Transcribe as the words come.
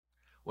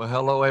Well,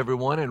 hello,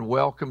 everyone, and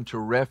welcome to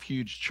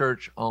Refuge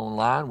Church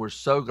Online. We're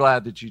so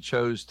glad that you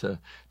chose to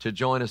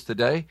join us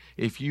today.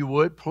 If you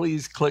would,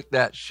 please click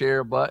that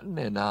share button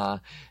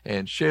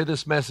and share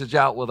this message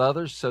out with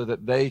others so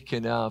that they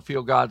can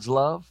feel God's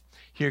love,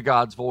 hear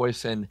God's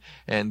voice, and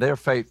their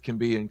faith can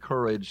be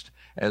encouraged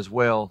as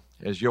well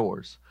as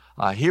yours.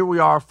 Here we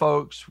are,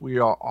 folks. We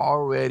are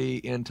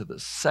already into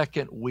the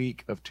second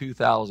week of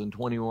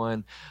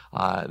 2021.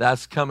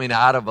 That's coming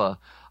out of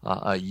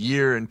a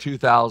year in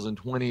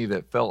 2020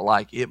 that felt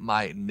like it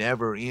might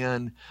never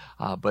end.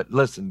 But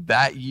listen,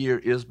 that year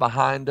is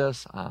behind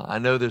us. I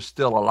know there's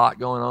still a lot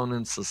going on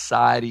in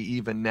society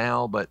even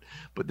now, but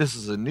this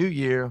is a new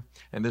year,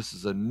 and this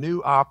is a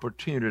new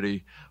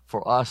opportunity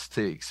for us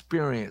to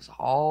experience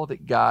all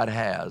that God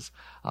has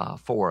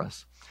for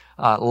us.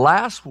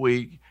 Last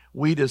week,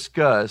 we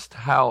discussed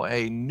how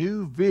a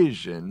new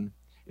vision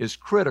is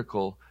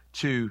critical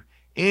to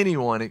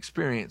anyone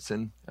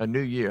experiencing a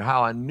new year,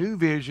 how a new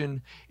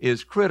vision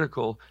is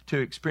critical to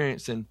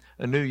experiencing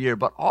a new year,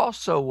 but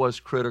also was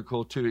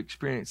critical to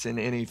experiencing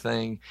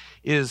anything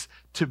is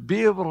to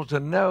be able to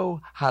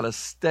know how to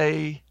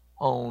stay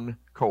on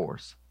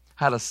course,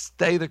 how to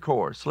stay the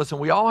course. Listen,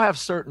 we all have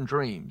certain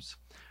dreams,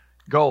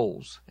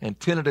 goals, and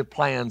tentative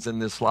plans in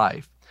this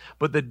life.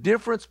 But the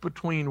difference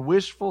between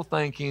wishful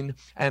thinking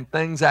and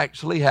things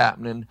actually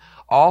happening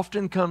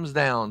often comes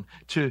down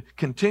to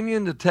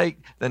continuing to take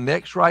the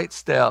next right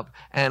step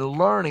and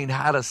learning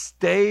how to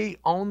stay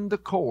on the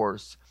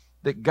course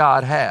that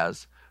God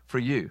has for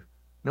you.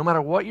 No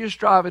matter what you're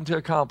striving to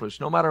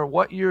accomplish, no matter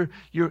what you're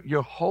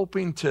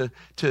hoping to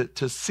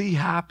see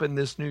happen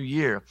this new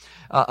year,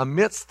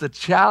 amidst the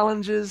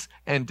challenges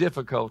and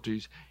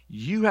difficulties,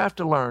 you have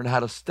to learn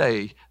how to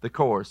stay the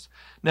course.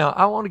 Now,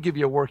 I want to give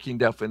you a working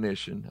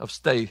definition of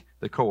stay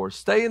the course.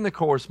 Stay in the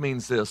course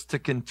means this: to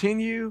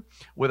continue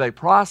with a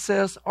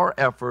process or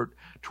effort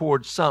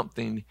towards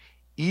something,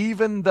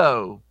 even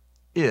though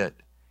it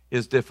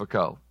is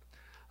difficult.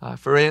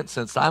 For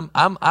instance,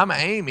 I'm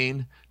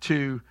aiming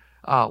to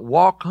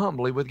walk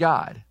humbly with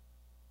God,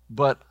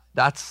 but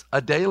that's a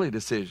daily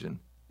decision.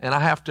 And I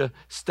have to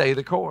stay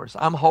the course.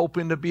 I'm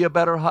hoping to be a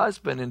better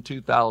husband in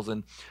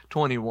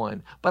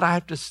 2021, but I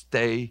have to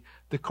stay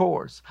the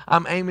course.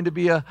 I'm aiming to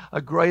be a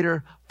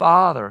greater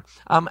father.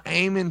 I'm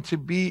aiming to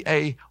be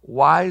a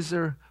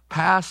wiser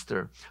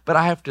pastor, but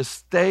I have to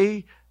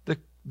stay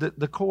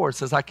the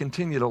course as I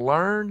continue to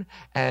learn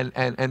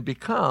and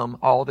become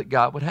all that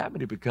God would have me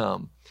to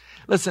become.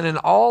 Listen, in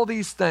all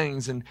these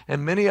things and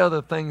many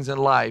other things in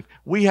life,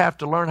 we have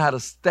to learn how to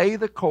stay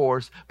the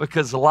course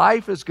because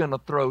life is going to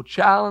throw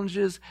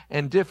challenges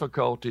and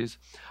difficulties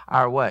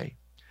our way.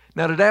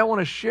 Now, today I want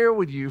to share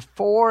with you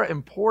 4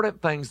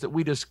 important things that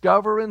we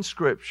discover in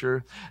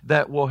Scripture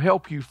that will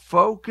help you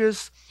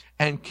focus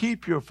and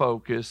keep your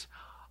focus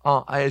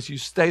as you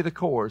stay the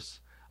course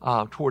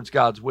towards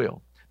God's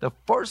will. The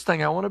first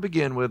thing I want to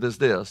begin with is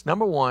this.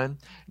 Number 1,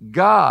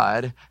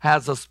 God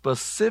has a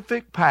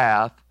specific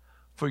path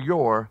for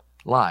your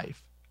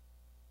life.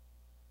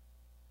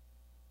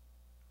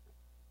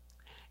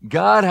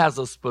 God has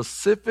a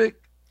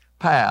specific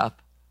path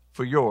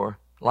for your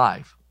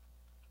life.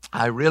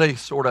 I really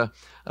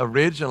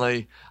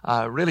originally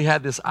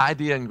had this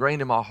idea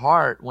ingrained in my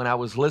heart when I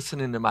was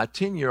listening to my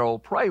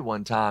 10-year-old pray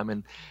one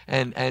time,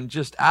 and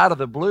just out of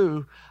the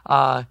blue,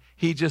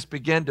 he just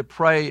began to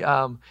pray,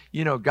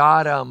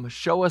 God,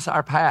 show us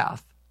our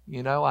path.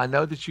 I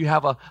know that you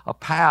have a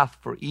path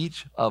for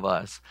each of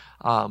us.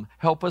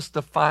 Help us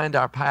to find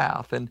our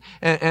path. And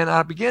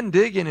I began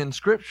digging in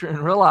Scripture and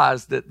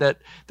realized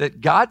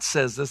that God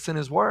says this in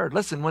His Word.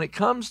 Listen, when it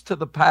comes to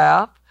the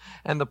path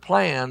and the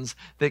plans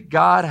that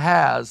God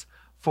has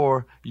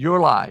for your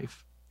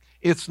life,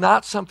 it's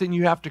not something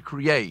you have to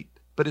create,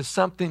 but it's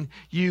something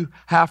you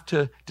have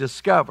to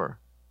discover.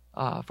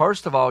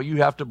 First of all, you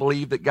have to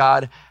believe that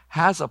God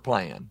has a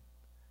plan.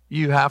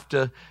 You have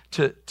to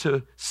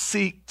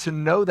seek to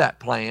know that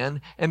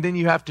plan, and then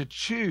you have to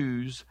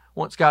choose,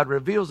 once God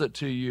reveals it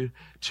to you,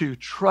 to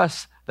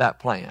trust that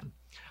plan.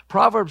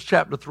 Proverbs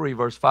chapter 3,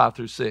 verse 5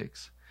 through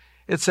 6.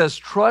 It says,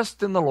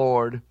 "Trust in the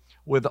Lord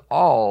with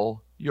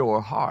all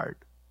your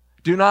heart.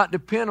 Do not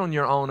depend on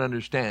your own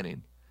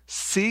understanding.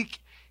 Seek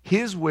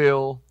His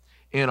will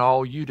in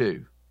all you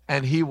do,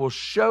 and He will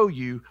show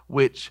you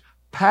which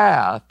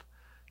path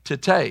to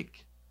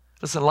take."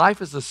 Listen,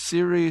 life is a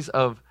series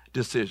of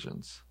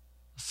decisions.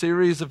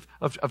 Series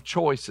of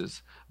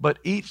choices, but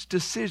each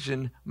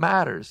decision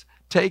matters.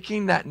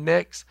 Taking that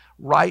next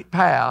right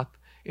path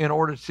in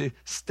order to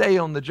stay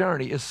on the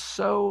journey is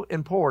so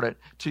important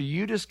to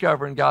you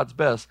discovering God's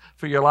best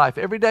for your life.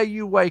 Every day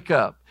you wake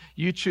up,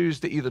 you choose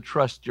to either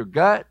trust your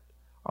gut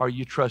or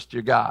you trust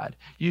your God.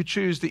 You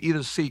choose to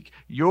either seek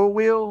your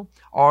will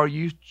or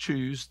you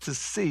choose to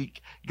seek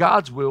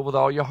God's will with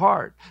all your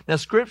heart. Now,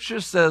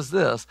 Scripture says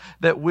this,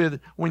 that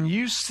when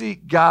you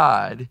seek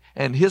God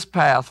and His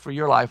path for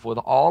your life with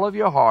all of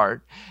your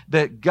heart,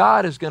 that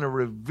God is going to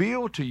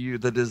reveal to you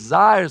the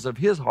desires of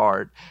His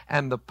heart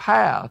and the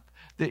path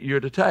that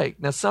you're to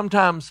take. Now,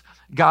 sometimes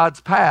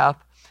God's path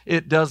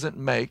it doesn't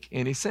make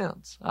any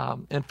sense.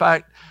 In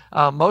fact,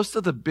 most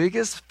of the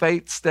biggest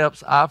faith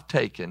steps I've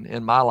taken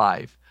in my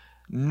life,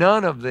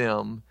 none of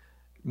them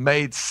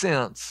made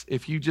sense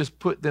if you just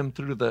put them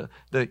through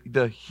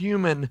the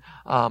human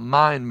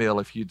mind mill,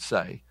 if you'd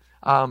say.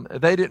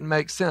 They didn't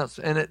make sense.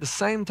 And at the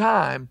same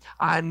time,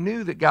 I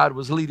knew that God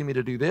was leading me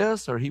to do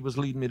this, or he was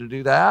leading me to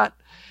do that.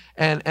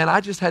 And I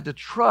just had to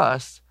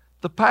trust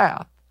the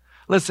path.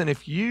 Listen,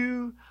 if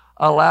you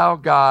allow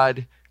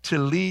God to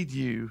lead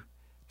you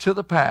to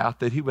the path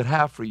that he would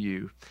have for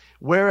you,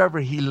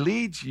 wherever he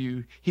leads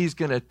you, he's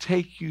going to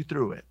take you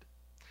through it.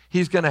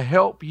 He's going to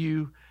help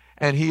you,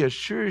 and he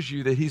assures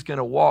you that he's going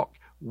to walk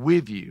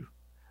with you.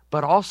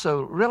 But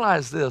also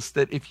realize this,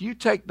 that if you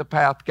take the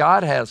path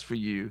God has for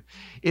you,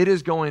 it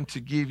is going to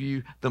give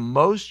you the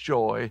most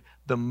joy,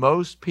 the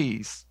most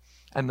peace,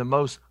 and the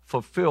most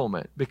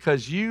fulfillment,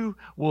 because you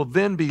will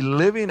then be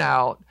living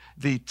out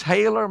the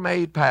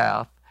tailor-made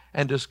path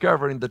and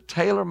discovering the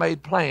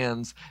tailor-made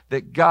plans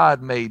that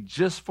God made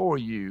just for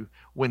you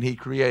when he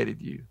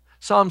created you.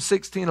 Psalm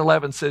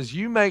 16:11 says,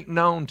 "You make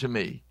known to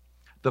me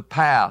the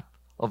path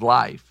of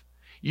life.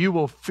 You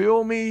will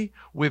fill me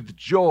with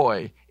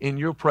joy in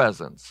your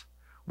presence,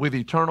 with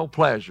eternal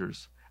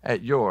pleasures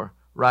at your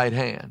right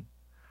hand."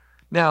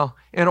 Now,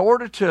 in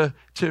order to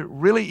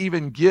really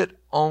even get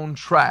on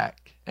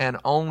track and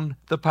on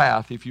the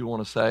path, if you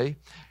want to say,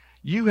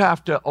 you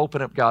have to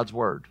open up God's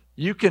Word.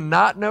 You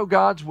cannot know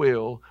God's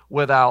will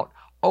without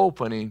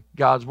opening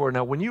God's Word.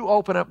 Now, when you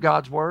open up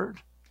God's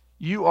Word,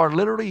 you are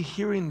literally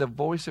hearing the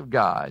voice of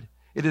God.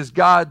 It is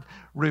God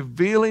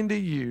revealing to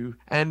you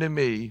and to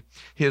me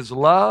his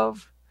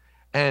love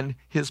and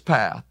his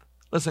path.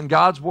 Listen,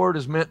 God's Word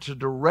is meant to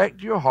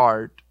direct your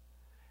heart,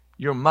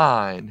 your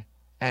mind,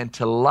 and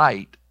to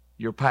light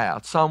your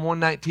path. Psalm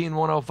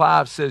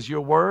 119:105 says,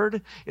 "Your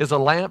word is a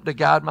lamp to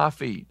guide my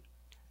feet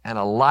and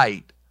a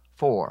light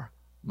for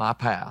my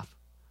path."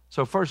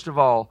 So first of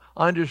all,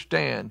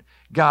 understand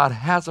God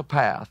has a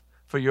path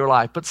for your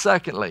life. But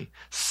secondly,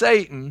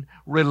 Satan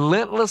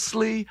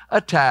relentlessly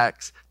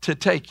attacks to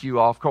take you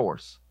off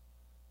course.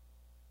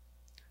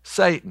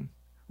 Satan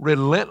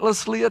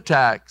relentlessly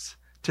attacks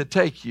to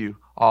take you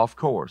off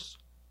course.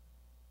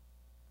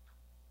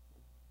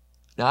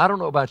 Now, I don't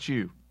know about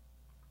you,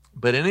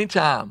 but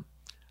anytime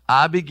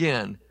I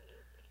begin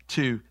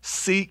to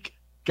seek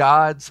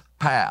God's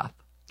path,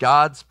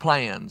 God's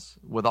plans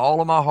with all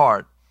of my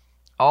heart,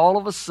 all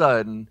of a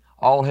sudden,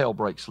 all hell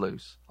breaks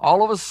loose.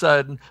 All of a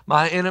sudden,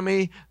 my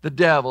enemy, the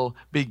devil,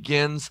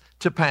 begins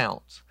to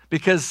pounce.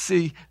 Because,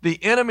 see,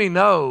 the enemy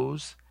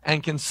knows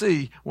and can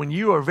see when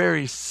you are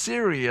very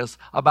serious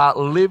about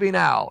living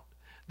out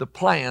the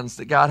plans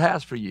that God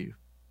has for you.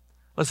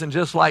 Listen,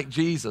 just like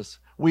Jesus,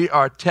 we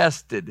are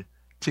tested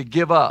to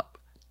give up,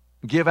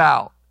 give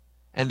out,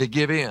 and to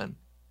give in.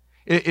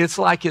 It's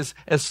like as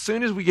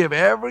soon as we give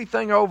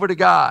everything over to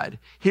God,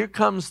 here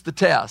comes the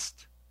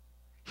test.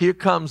 Here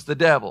comes the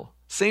devil,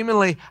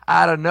 seemingly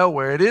out of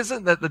nowhere. It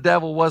isn't that the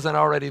devil wasn't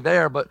already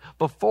there, but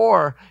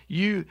before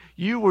you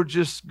were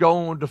just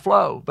going to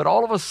flow. But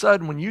all of a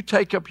sudden, when you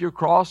take up your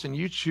cross and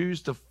you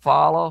choose to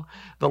follow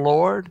the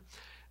Lord,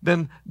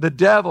 then the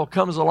devil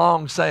comes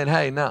along saying,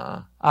 "Hey,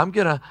 nah, I'm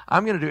gonna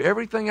do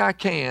everything I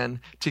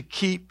can to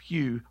keep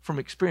you from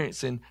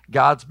experiencing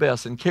God's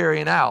best and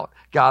carrying out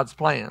God's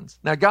plans."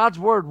 Now, God's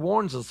Word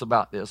warns us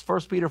about this.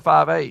 1 Peter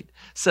 5:8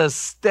 says,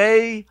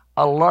 "Stay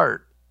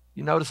alert."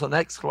 You notice an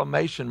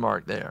exclamation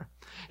mark there.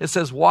 It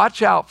says,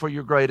 "Watch out for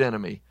your great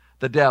enemy,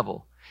 the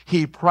devil.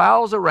 He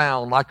prowls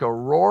around like a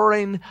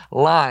roaring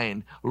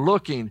lion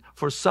looking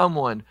for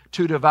someone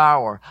to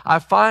devour." I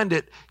find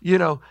it,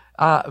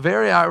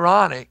 very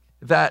ironic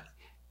that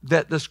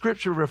the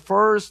scripture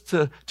refers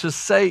to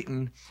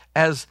Satan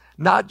as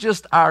not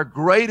just our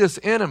greatest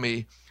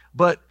enemy,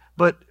 but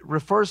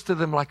refers to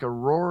them like a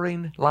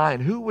roaring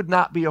lion. Who would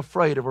not be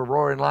afraid of a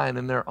roaring lion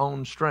in their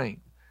own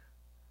strength?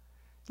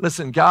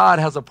 Listen, God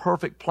has a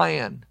perfect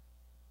plan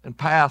and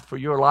path for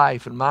your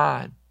life and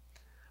mine.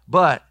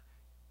 But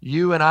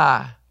you and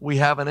I, we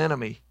have an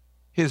enemy.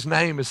 His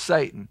name is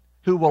Satan,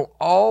 who will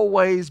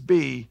always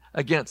be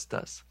against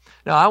us.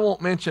 Now, I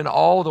won't mention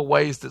all the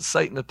ways that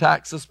Satan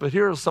attacks us, but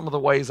here are some of the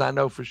ways I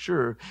know for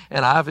sure,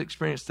 and I've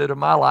experienced it in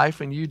my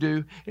life, and you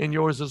do in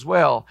yours as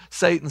well.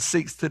 Satan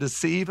seeks to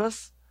deceive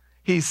us.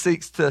 He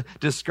seeks to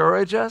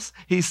discourage us.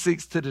 He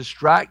seeks to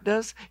distract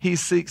us. He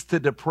seeks to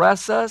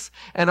depress us.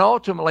 And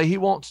ultimately, he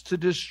wants to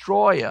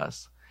destroy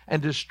us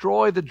and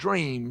destroy the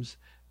dreams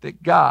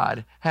that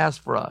God has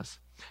for us.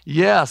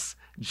 Yes,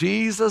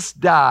 Jesus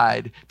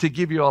died to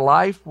give you a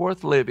life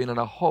worth living and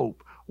a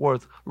hope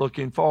worth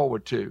looking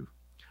forward to.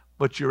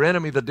 But your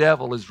enemy, the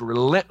devil, is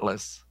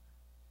relentless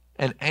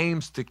and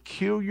aims to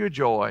kill your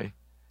joy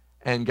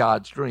and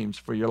God's dreams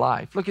for your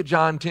life. Look at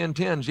John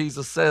 10:10.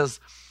 Jesus says,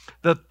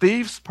 "The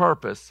thief's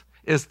purpose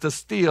is to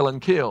steal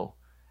and kill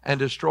and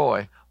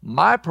destroy.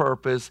 My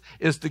purpose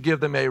is to give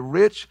them a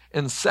rich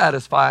and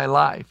satisfying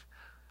life."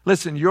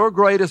 Listen, your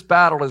greatest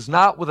battle is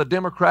not with a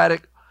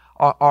Democratic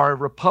or a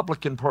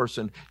Republican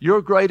person.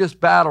 Your greatest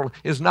battle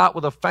is not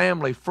with a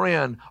family,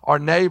 friend, or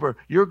neighbor.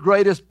 Your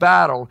greatest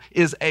battle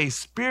is a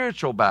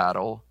spiritual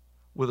battle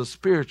with a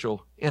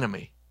spiritual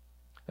enemy.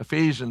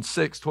 Ephesians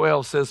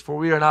 6:12 says, "For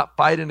we are not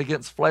fighting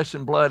against flesh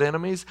and blood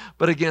enemies,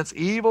 but against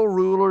evil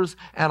rulers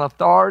and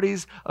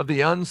authorities of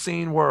the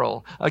unseen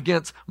world,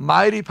 against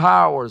mighty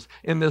powers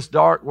in this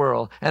dark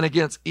world, and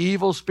against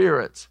evil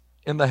spirits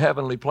in the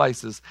heavenly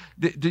places."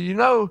 Do you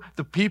know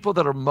the people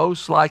that are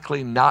most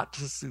likely not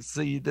to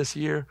succeed this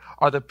year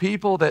are the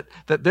people that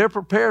they're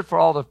prepared for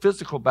all the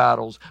physical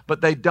battles,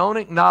 but they don't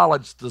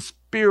acknowledge the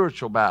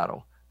spiritual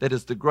battle that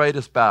is the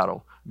greatest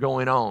battle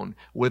going on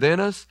within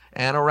us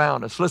and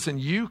around us. Listen,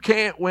 you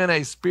can't win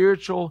a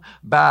spiritual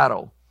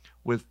battle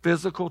with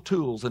physical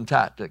tools and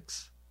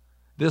tactics.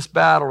 This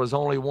battle is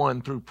only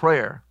won through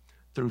prayer,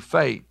 through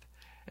faith,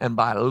 and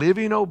by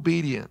living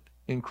obedient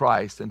in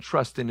Christ and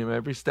trusting Him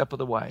every step of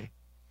the way.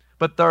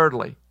 But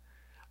thirdly,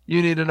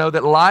 you need to know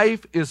that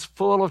life is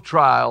full of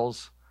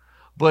trials,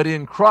 but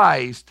in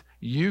Christ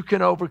you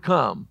can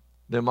overcome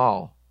them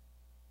all.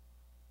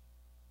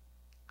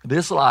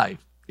 This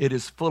life, it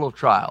is full of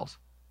trials,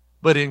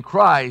 but in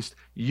Christ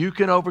you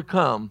can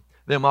overcome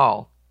them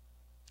all.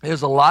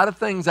 There's a lot of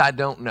things I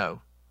don't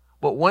know,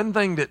 but one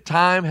thing that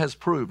time has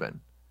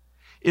proven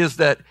is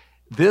that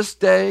this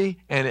day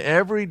and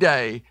every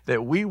day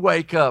that we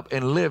wake up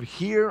and live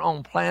here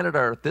on planet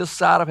Earth, this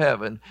side of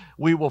heaven,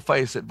 we will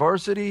face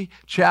adversity,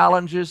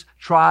 challenges,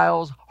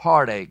 trials,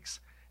 heartaches,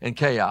 and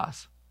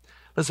chaos.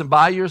 Listen,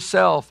 by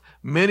yourself,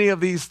 many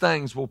of these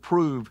things will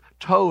prove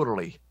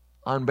totally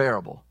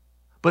unbearable.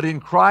 But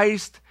in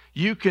Christ,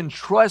 you can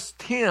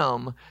trust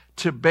Him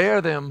to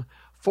bear them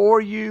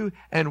for you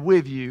and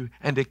with you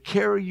and to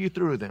carry you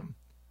through them.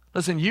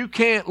 Listen, you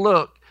can't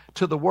look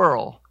to the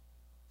world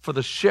for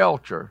the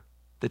shelter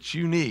that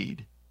you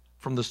need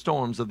from the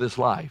storms of this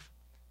life.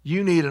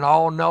 You need an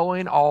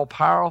all-knowing,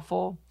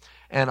 all-powerful,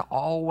 and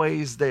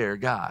always there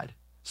God.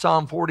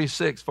 Psalm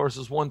 46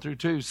 verses 1 through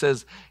 2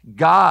 says,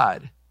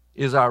 "God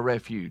is our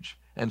refuge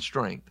and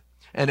strength,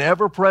 and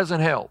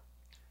ever-present help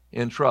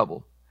in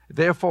trouble.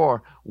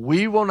 Therefore,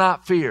 we will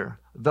not fear,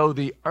 though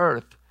the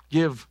earth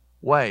give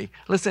way."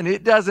 Listen,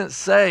 it doesn't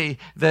say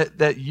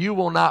that you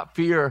will not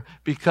fear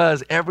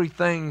because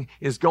everything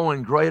is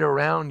going great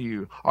around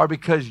you or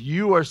because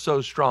you are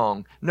so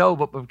strong. No,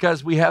 but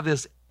because we have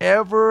this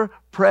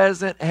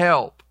ever-present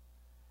help,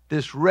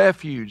 this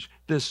refuge,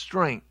 this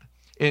strength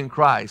in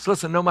Christ.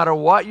 Listen, no matter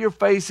what you're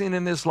facing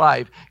in this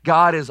life,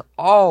 God is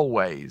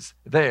always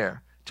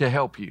there to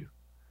help you.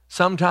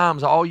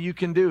 Sometimes all you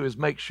can do is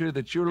make sure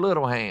that your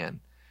little hand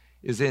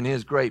is in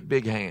His great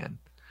big hand.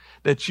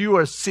 That you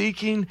are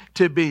seeking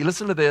to be,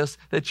 listen to this,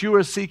 that you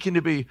are seeking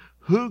to be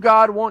who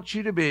God wants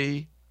you to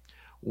be,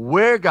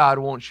 where God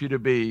wants you to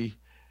be,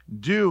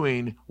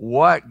 doing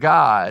what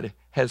God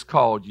has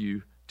called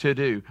you to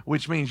do,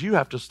 which means you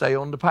have to stay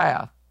on the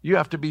path. You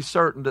have to be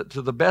certain that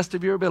to the best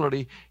of your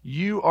ability,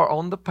 you are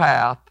on the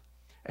path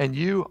and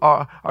you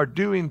are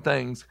doing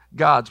things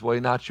God's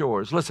way, not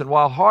yours. Listen,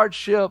 while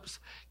hardships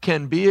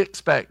can be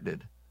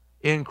expected,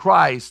 in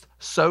Christ,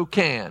 so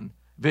can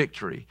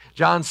victory.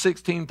 John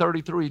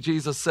 16:33,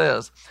 Jesus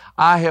says,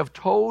 "I have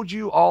told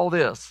you all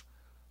this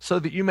so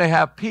that you may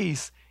have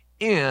peace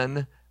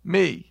in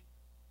me.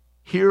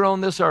 Here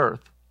on this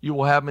earth, you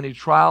will have many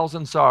trials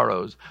and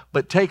sorrows,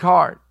 but take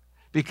heart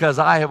because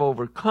I have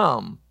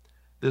overcome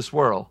this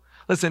world."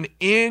 Listen,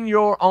 in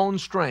your own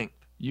strength,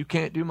 you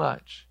can't do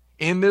much.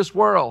 In this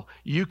world,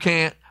 you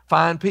can't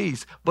find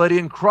peace. But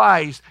in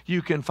Christ,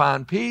 you can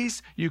find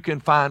peace, you can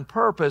find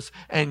purpose,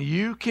 and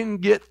you can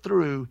get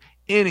through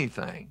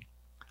anything.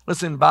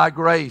 Listen, by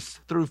grace,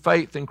 through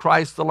faith in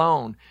Christ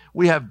alone,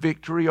 we have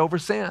victory over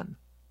sin.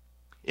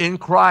 In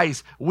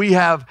Christ, we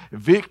have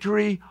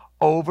victory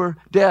over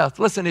death.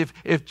 Listen,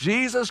 if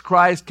Jesus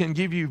Christ can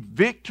give you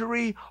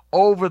victory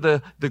over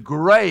the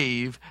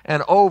grave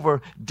and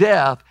over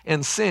death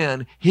and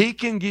sin, He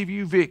can give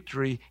you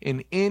victory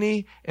in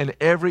any and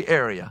every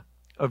area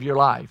of your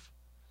life.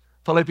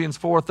 Philippians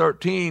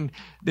 4:13,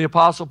 the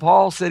Apostle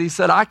Paul said, he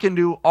said, "I can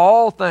do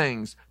all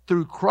things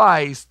through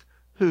Christ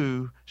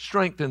who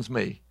strengthens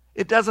me."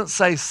 It doesn't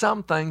say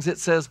some things, it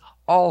says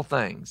all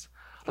things.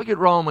 Look at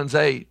Romans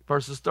 8,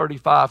 verses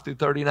 35 through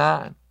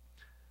 39.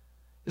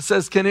 It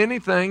says, "Can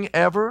anything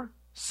ever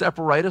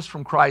separate us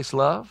from Christ's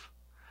love?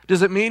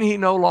 Does it mean He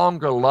no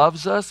longer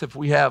loves us if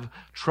we have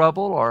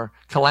trouble or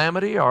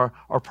calamity or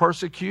are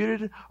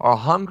persecuted or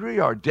hungry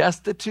or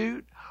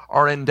destitute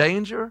or in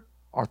danger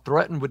or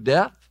threatened with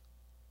death?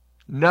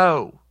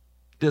 No.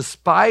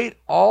 Despite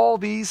all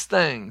these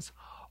things,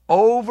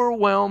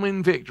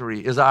 overwhelming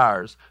victory is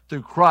ours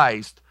through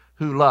Christ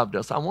who loved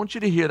us." I want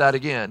you to hear that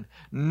again.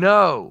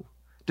 No,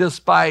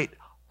 despite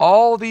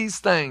all these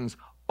things,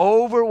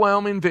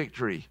 overwhelming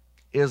victory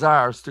is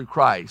ours through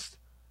Christ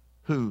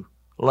who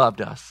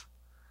loved us.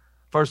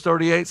 Verse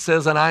 38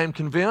 says, "And I am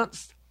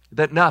convinced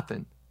that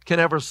nothing can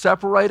ever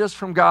separate us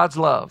from God's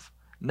love,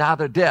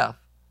 neither death,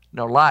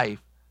 nor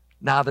life,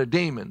 neither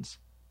demons,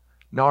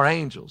 nor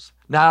angels,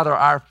 neither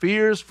our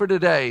fears for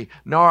today,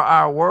 nor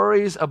our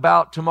worries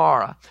about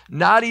tomorrow.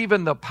 Not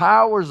even the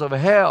powers of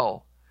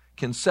hell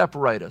can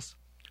separate us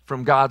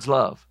from God's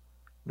love.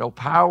 No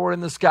power in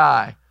the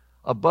sky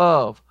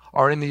above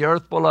or in the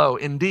earth below.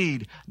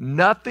 Indeed,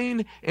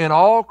 nothing in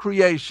all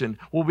creation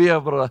will be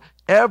able to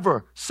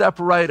ever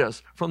separate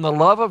us from the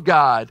love of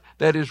God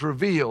that is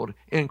revealed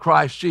in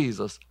Christ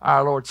Jesus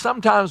our Lord.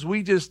 Sometimes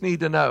we just need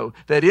to know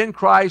that in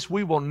Christ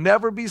we will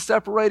never be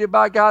separated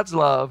by God's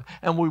love,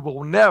 and we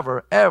will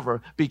never,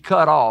 ever be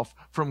cut off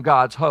from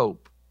God's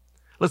hope.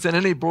 Listen,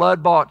 any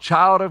blood-bought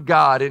child of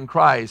God in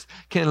Christ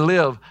can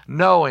live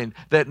knowing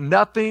that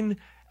nothing,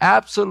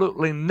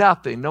 absolutely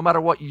nothing, no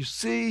matter what you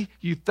see,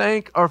 you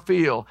think, or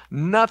feel,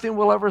 nothing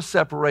will ever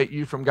separate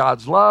you from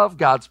God's love,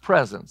 God's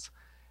presence,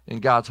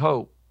 and God's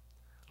hope.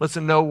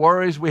 Listen, no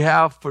worries we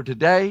have for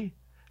today,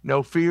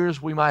 no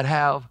fears we might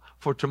have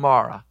for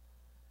tomorrow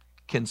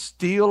can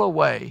steal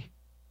away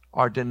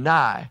or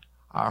deny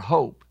our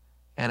hope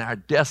and our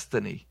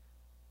destiny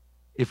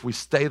if we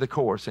stay the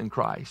course in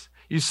Christ.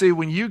 You see,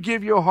 when you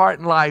give your heart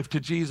and life to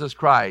Jesus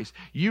Christ,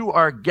 you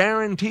are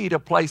guaranteed a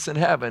place in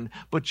heaven,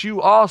 but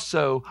you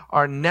also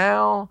are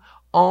now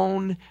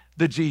on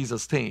the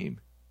Jesus team.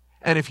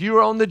 And if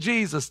you're on the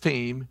Jesus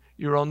team,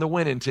 you're on the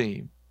winning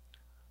team.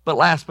 But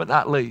last but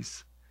not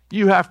least,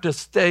 you have to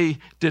stay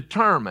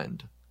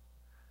determined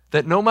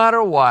that no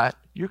matter what,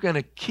 you're going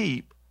to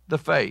keep the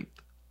faith.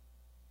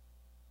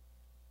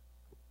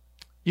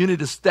 You need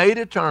to stay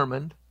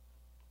determined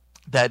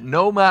that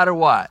no matter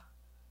what,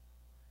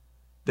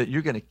 that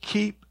you're going to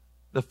keep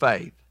the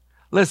faith.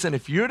 Listen,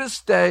 if you're to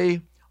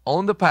stay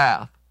on the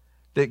path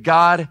that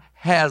God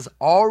has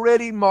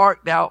already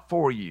marked out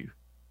for you,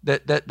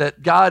 that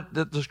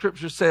the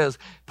scripture says,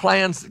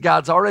 plans that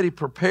God's already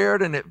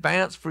prepared in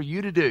advance for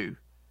you to do,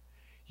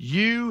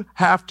 you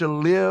have to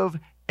live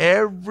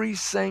every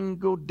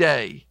single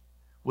day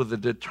with a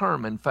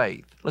determined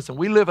faith. Listen,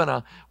 we live in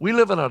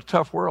a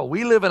tough world.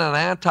 We live in an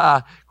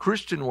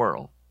anti-Christian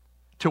world,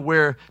 to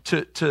where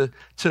to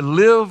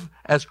live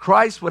as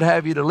Christ would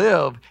have you to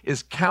live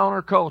is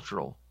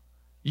countercultural.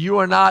 You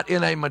are not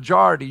in a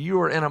majority, you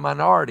are in a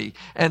minority.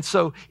 And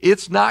so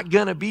it's not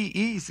going to be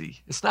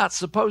easy. It's not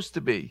supposed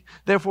to be.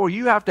 Therefore,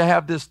 you have to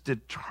have this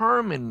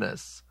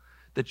determinedness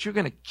that you're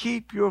going to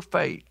keep your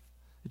faith,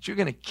 that you're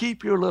going to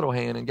keep your little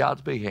hand in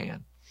God's big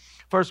hand.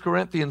 1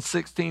 Corinthians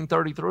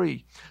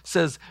 16:33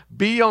 says,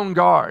 be on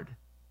guard,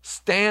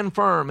 stand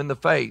firm in the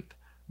faith,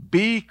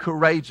 be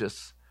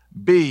courageous,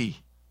 be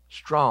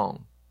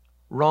strong.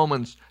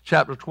 Romans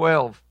chapter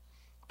 12,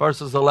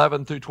 verses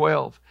 11 through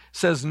 12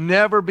 says,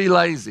 never be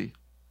lazy,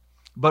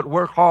 but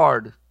work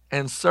hard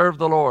and serve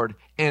the Lord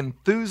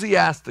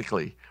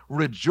enthusiastically.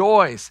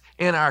 Rejoice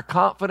in our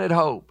confident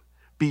hope.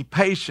 Be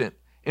patient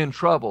in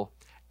trouble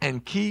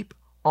and keep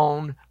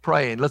on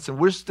praying. Listen,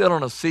 we're still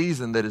in a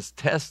season that is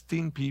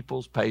testing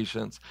people's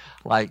patience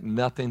like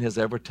nothing has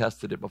ever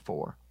tested it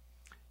before.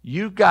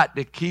 You've got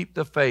to keep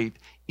the faith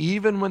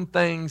even when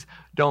things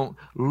don't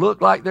look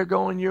like they're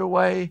going your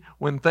way,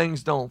 when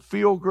things don't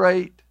feel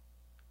great.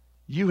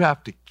 You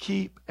have to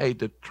keep a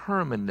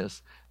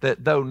determinedness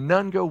that though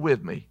none go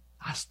with me,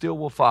 I still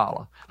will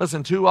follow.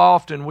 Listen, too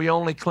often we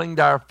only cling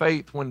to our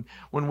faith when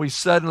we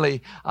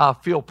suddenly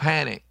feel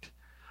panicked.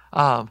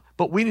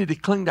 But we need to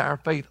cling to our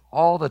faith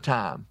all the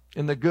time,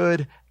 in the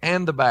good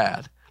and the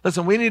bad.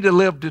 Listen, we need to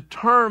live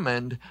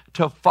determined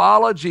to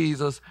follow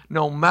Jesus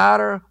no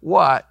matter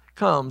what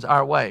comes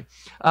our way.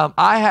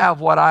 I have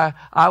what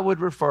I would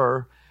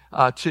refer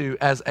to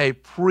as a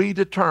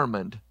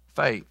predetermined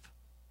faith.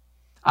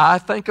 I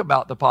think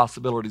about the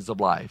possibilities of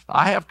life.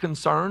 I have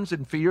concerns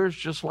and fears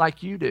just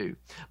like you do.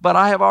 But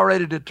I have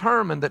already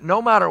determined that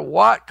no matter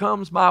what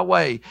comes my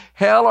way,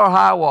 hell or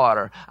high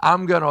water,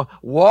 I'm going to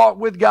walk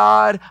with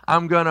God.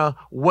 I'm going to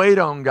wait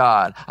on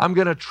God. I'm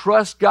going to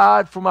trust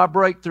God for my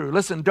breakthrough.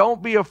 Listen,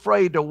 don't be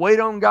afraid to wait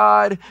on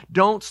God.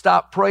 Don't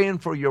stop praying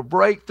for your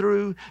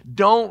breakthrough.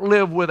 Don't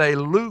live with a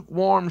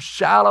lukewarm,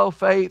 shallow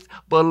faith,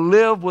 but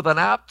live with an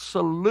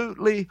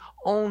absolutely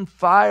on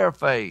fire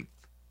faith.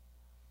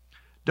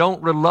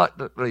 Don't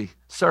reluctantly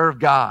serve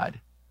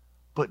God,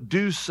 but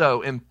do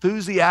so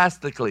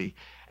enthusiastically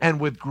and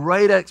with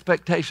great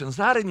expectations,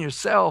 not in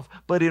yourself,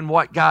 but in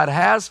what God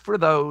has for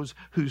those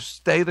who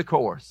stay the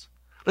course.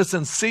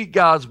 Listen, seek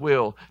God's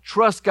will.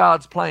 Trust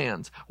God's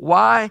plans.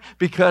 Why?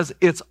 Because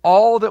it's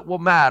all that will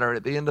matter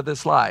at the end of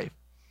this life.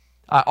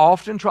 I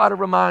often try to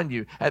remind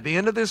you, at the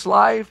end of this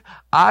life,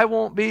 I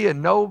won't be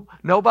and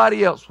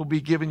nobody else will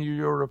be giving you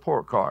your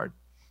report card.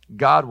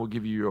 God will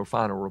give you your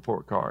final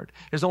report card.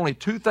 There's only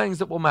two things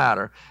that will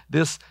matter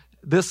this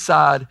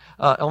side,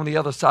 on the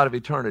other side of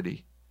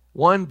eternity.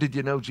 One, did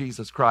you know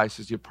Jesus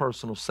Christ as your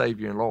personal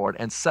Savior and Lord?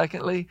 And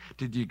secondly,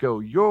 did you go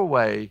your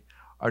way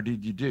or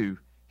did you do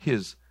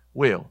His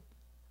will?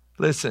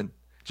 Listen,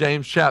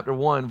 James chapter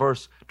 1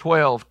 verse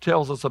 12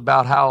 tells us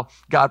about how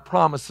God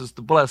promises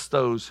to bless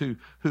those who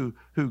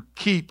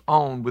keep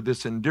on with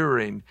this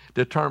enduring,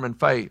 determined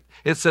faith.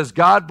 It says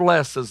God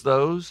blesses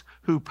those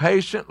who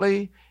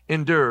patiently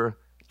endure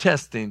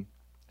testing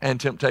and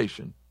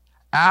temptation.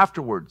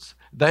 Afterwards,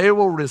 they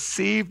will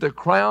receive the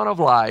crown of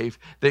life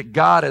that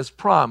God has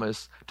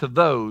promised to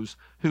those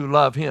who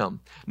love him.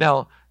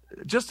 Now,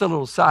 just a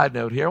little side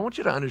note here. I want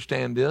you to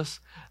understand this.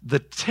 The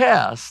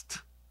test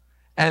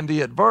and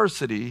the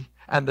adversity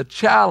and the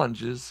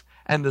challenges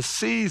and the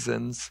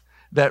seasons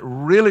that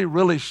really,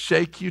 really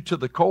shake you to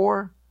the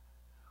core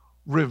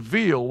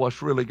reveal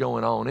what's really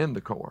going on in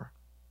the core.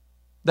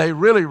 They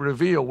really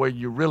reveal where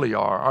you really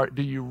are.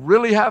 Do you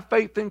really have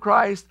faith in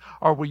Christ,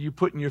 or were you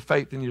putting your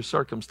faith in your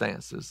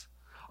circumstances?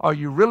 Are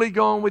you really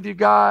going with your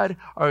God,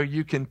 or are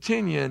you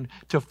continuing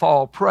to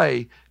fall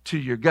prey to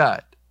your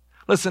gut?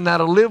 Listen, now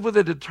to live with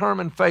a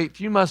determined faith,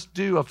 you must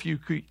do a few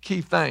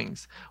key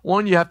things.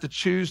 One, you have to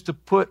choose to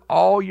put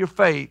all your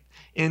faith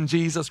in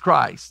Jesus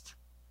Christ.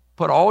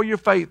 Put all your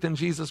faith in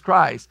Jesus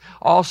Christ.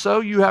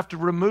 Also, you have to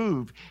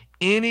remove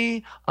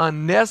any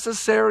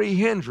unnecessary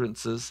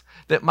hindrances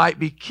that might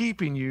be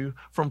keeping you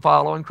from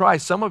following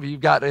Christ. Some of you,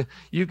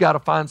 you've got to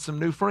find some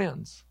new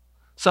friends.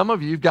 Some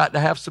of you have got to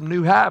have some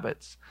new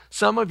habits.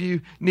 Some of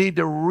you need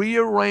to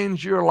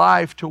rearrange your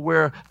life to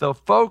where the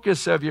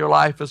focus of your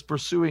life is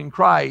pursuing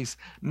Christ,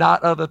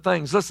 not other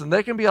things. Listen,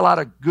 there can be a lot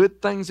of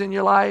good things in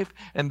your life,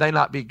 and they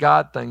not be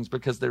God things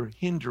because they're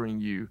hindering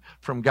you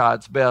from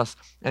God's best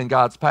and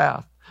God's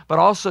path. But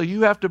also,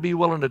 you have to be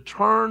willing to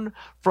turn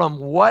from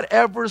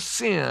whatever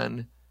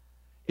sin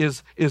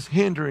is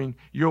hindering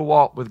your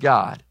walk with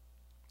God.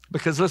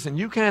 Because listen,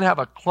 you can't have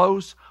a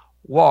close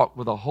walk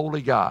with a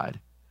holy God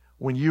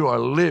when you are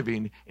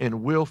living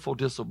in willful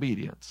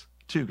disobedience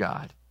to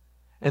God.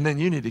 And then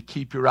you need to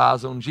keep your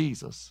eyes on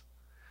Jesus.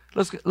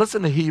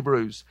 Listen to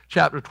Hebrews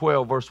chapter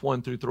 12, verse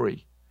 1 through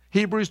 3.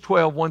 Hebrews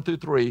 12, 1 through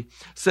 3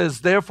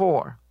 says,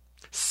 "Therefore,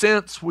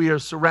 since we are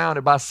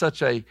surrounded by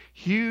such a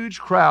huge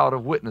crowd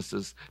of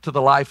witnesses to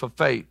the life of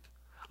faith,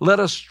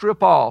 let us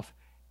strip off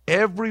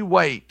every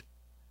weight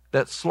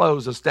that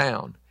slows us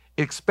down,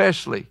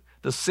 especially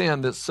the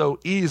sin that so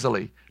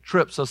easily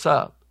trips us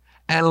up.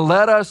 And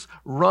let us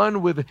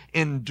run with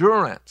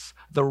endurance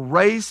the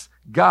race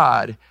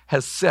God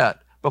has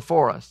set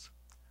before us.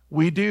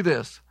 We do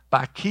this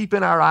by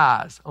keeping our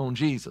eyes on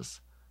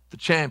Jesus, the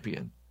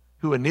champion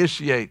who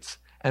initiates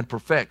and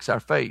perfects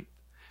our faith.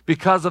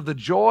 Because of the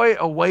joy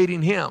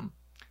awaiting him,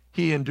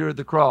 he endured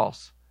the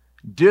cross,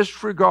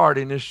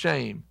 disregarding his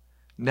shame.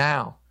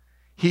 Now,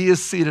 he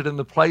is seated in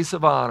the place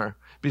of honor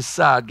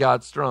beside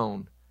God's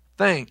throne.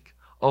 Think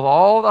of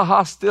all the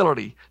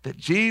hostility that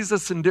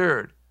Jesus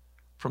endured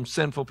from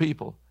sinful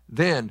people.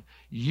 Then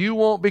you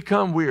won't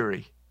become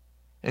weary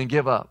and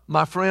give up."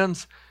 My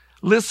friends,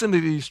 listen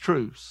to these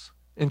truths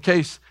in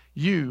case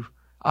you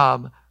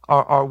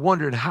are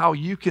wondering how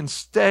you can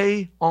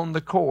stay on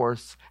the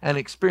course and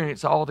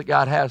experience all that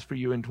God has for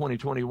you in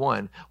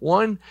 2021.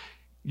 One,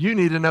 you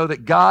need to know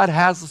that God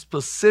has a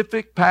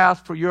specific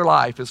path for your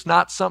life. It's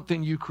not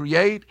something you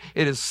create.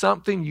 It is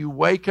something you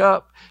wake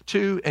up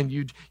to and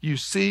you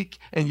seek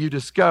and you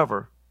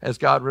discover as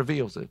God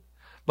reveals it.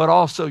 But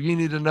also you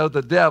need to know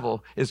the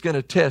devil is going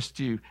to test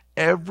you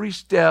every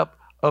step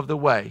of the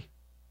way.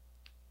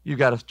 You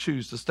got to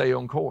choose to stay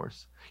on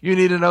course. You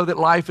need to know that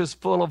life is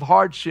full of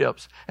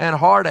hardships and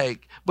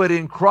heartache, but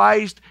in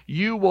Christ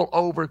you will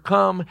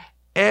overcome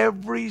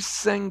every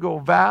single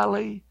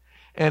valley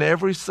and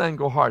every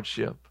single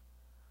hardship.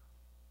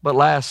 But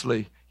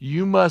lastly,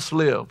 you must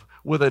live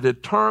with a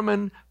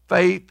determined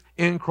faith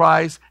in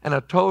Christ and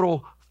a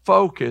total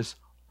focus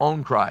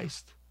on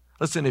Christ.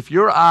 Listen, if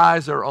your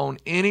eyes are on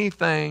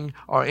anything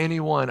or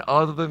anyone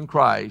other than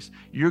Christ,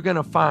 you're going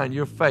to find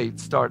your faith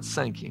start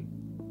sinking.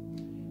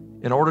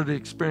 In order to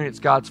experience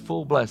God's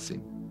full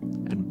blessing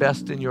and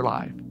best in your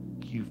life,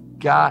 you've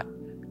got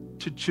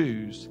to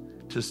choose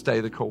to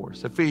stay the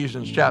course.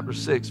 Ephesians chapter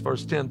 6,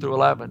 verse 10 through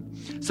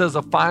 11 says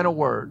a final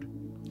word: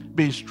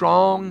 be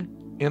strong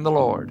in the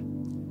Lord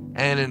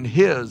and in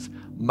his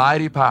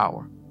mighty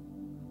power.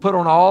 Put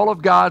on all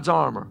of God's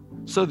armor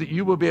so that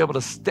you will be able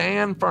to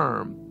stand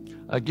firm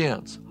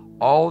against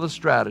all the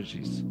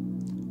strategies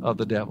of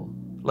the devil.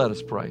 Let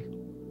us pray.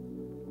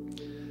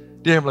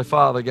 Dear Heavenly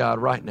Father, God,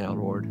 right now,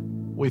 Lord,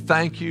 we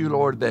thank you,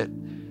 Lord, that,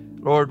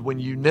 Lord, when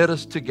you knit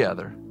us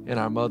together in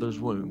our mother's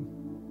womb,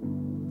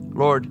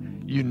 Lord,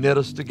 you knit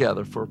us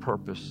together for a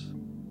purpose.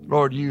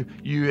 Lord, you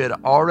had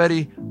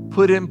already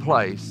put in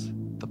place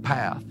the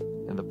path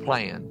and the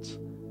plans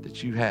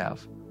that you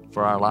have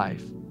for our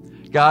life.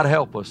 God,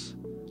 help us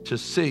to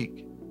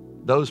seek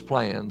those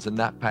plans and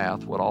that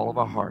path with all of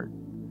our heart.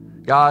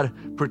 God,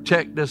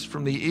 protect us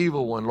from the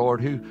evil one, Lord,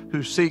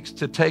 who seeks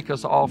to take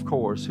us off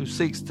course, who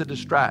seeks to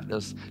distract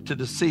us, to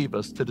deceive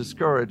us, to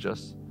discourage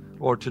us,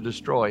 or to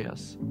destroy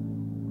us.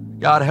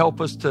 God,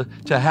 help us to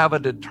have a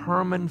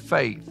determined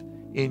faith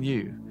in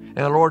you.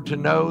 And Lord, to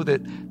know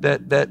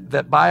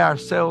that by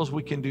ourselves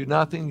we can do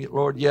nothing,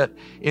 Lord, yet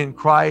in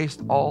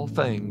Christ all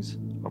things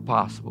are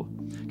possible.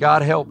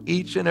 God, help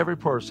each and every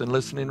person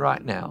listening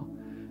right now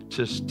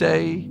to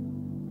stay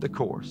the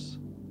course,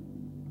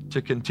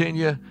 to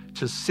continue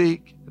to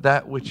seek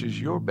that which is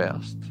your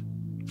best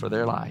for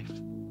their life.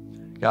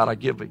 God, I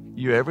give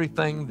you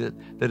everything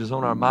that is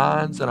on our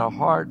minds and our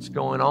hearts,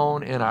 going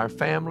on in our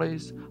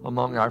families,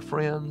 among our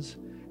friends,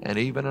 and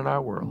even in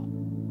our world.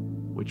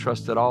 We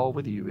trust it all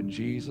with you. In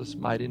Jesus'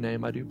 mighty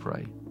name I do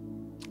pray.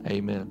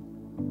 Amen.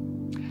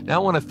 Now I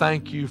want to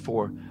thank you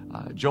for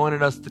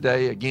joining us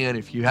today. Again,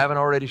 if you haven't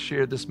already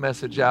shared this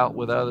message out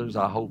with others,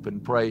 I hope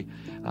and pray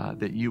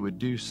that you would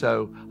do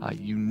so.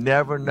 You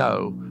never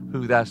know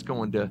who that's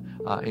going to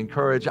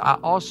encourage. I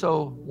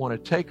also want to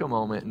take a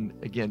moment and,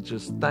 again,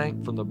 just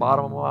thank from the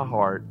bottom of my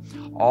heart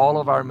all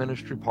of our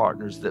ministry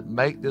partners that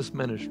make this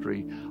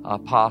ministry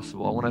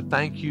possible. I want to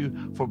thank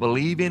you for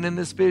believing in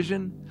this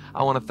vision.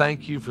 I want to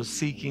thank you for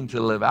seeking to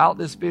live out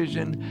this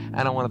vision,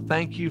 and I want to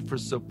thank you for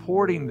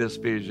supporting this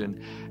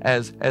vision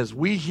as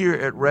we here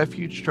at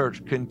Refuge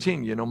Church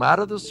continue, no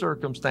matter the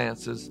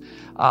circumstances,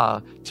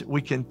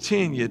 we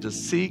continue to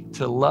seek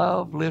to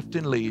love, lift,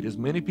 and lead as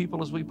many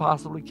people as we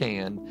possibly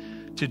can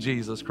to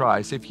Jesus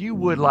Christ. If you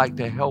would like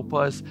to help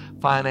us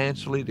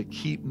financially to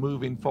keep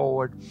moving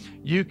forward,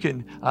 you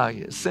can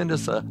send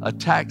us a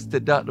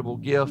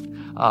tax-deductible gift,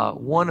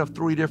 one of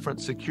 3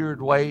 different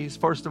secured ways.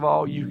 First of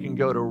all, you can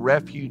go to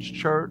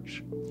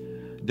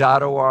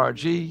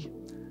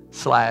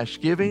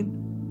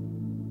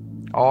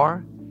refugechurch.org/giving,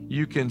 or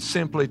you can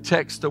simply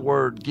text the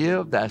word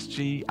GIVE, that's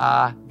GIVE,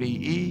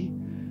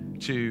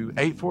 to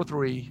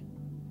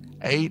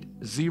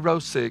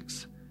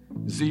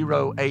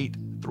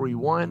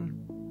 843-806-0831,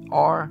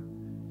 or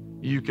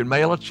you can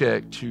mail a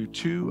check to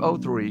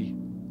 203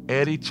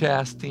 Eddie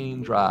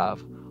Chastain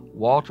Drive,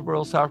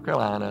 Walterboro, South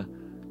Carolina,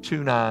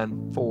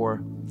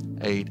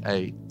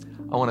 29488.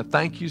 I want to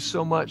thank you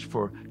so much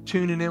for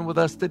tuning in with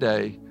us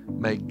today.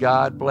 May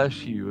God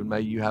bless you, and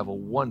may you have a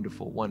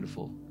wonderful,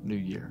 wonderful new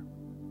year.